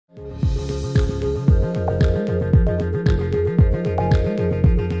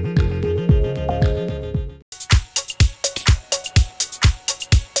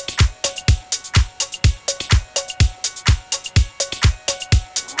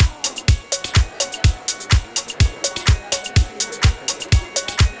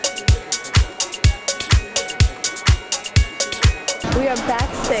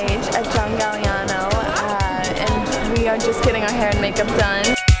hair and makeup done.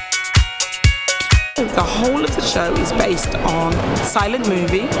 The whole of the show is based on silent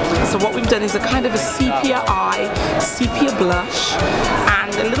movie. So what we've done is a kind of a sepia eye, sepia blush,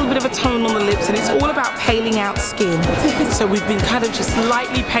 and a little bit of a tone on the lips, and it's all about paling out skin. So we've been kind of just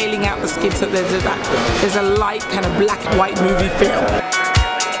lightly paling out the skin so there's a light kind of black and white movie feel.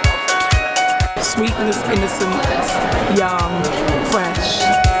 Sweetness, innocence, young, fresh.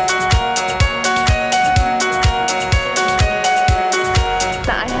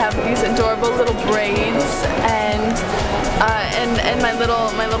 I have these adorable little braids and my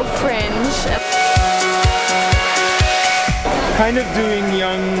little fringe. Kind of doing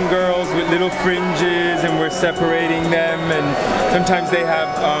young girls with little fringes, and we're separating them, and sometimes they have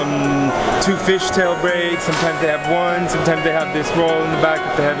two fishtail braids, sometimes they have one, sometimes they have this roll in the back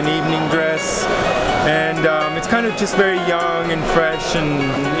if they have an evening dress, and it's kind of just very young and fresh and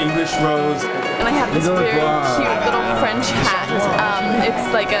English rose. And I have this very cute little French hat.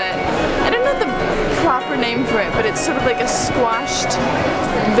 It's like I don't know the proper name for it, but it's sort of like a squashed,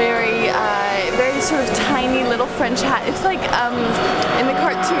 very sort of tiny little French hat. It's like in the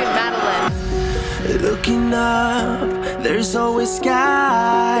cartoon Madeline. Looking up, there's always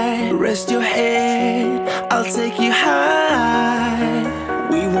sky. Rest your head, I'll take you high.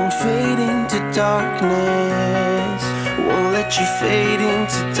 We won't fade into darkness, won't let you fade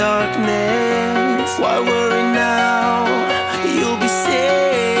into darkness. Why worry now? You'll be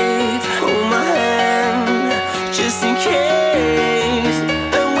safe. Hold my hand, just in case,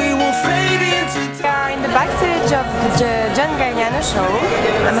 and we won't fade into darkness. We are in the backstage of the John Galliano show.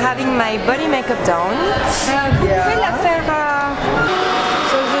 I'm having my body makeup done.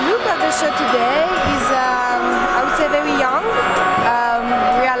 So the look of the show today is, I would say, very young.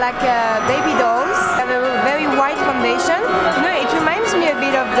 We are like baby dolls. We have a very white foundation. You know, it reminds me a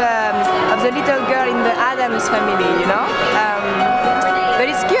bit of the little girl in the Addams Family. You know, but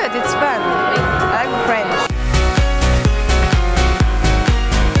it's cute. It's fun. I like French.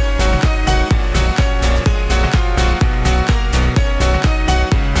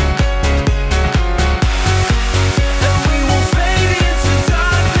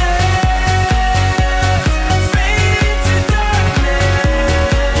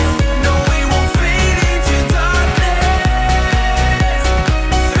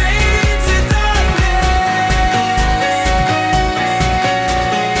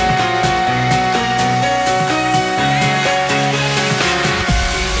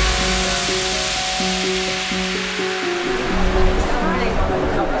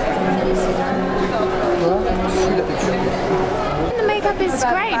 The makeup is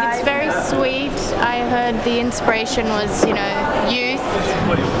great. It's very sweet. I heard the inspiration was, you know, youth,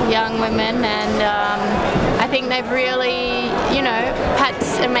 young women, and I think they've really, you know,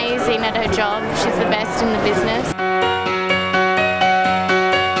 Pat's amazing at her job. She's the best in the business.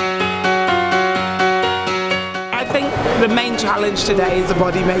 I think the main challenge today is the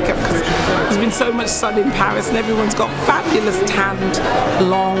body makeup, because there's been so much sun in Paris and everyone's got fabulous tanned,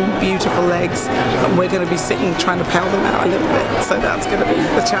 long, beautiful legs, and we're going to be sitting trying to pale them out a little bit, so that's going to be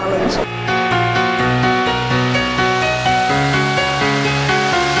the challenge.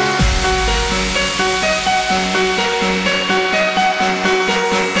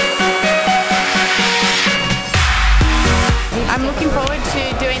 I'm looking forward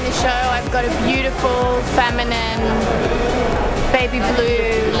to doing the show. I've got a beautiful, feminine, baby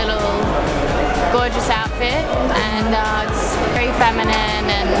blue, little gorgeous outfit, and it's very feminine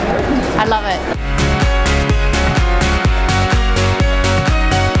and I love it.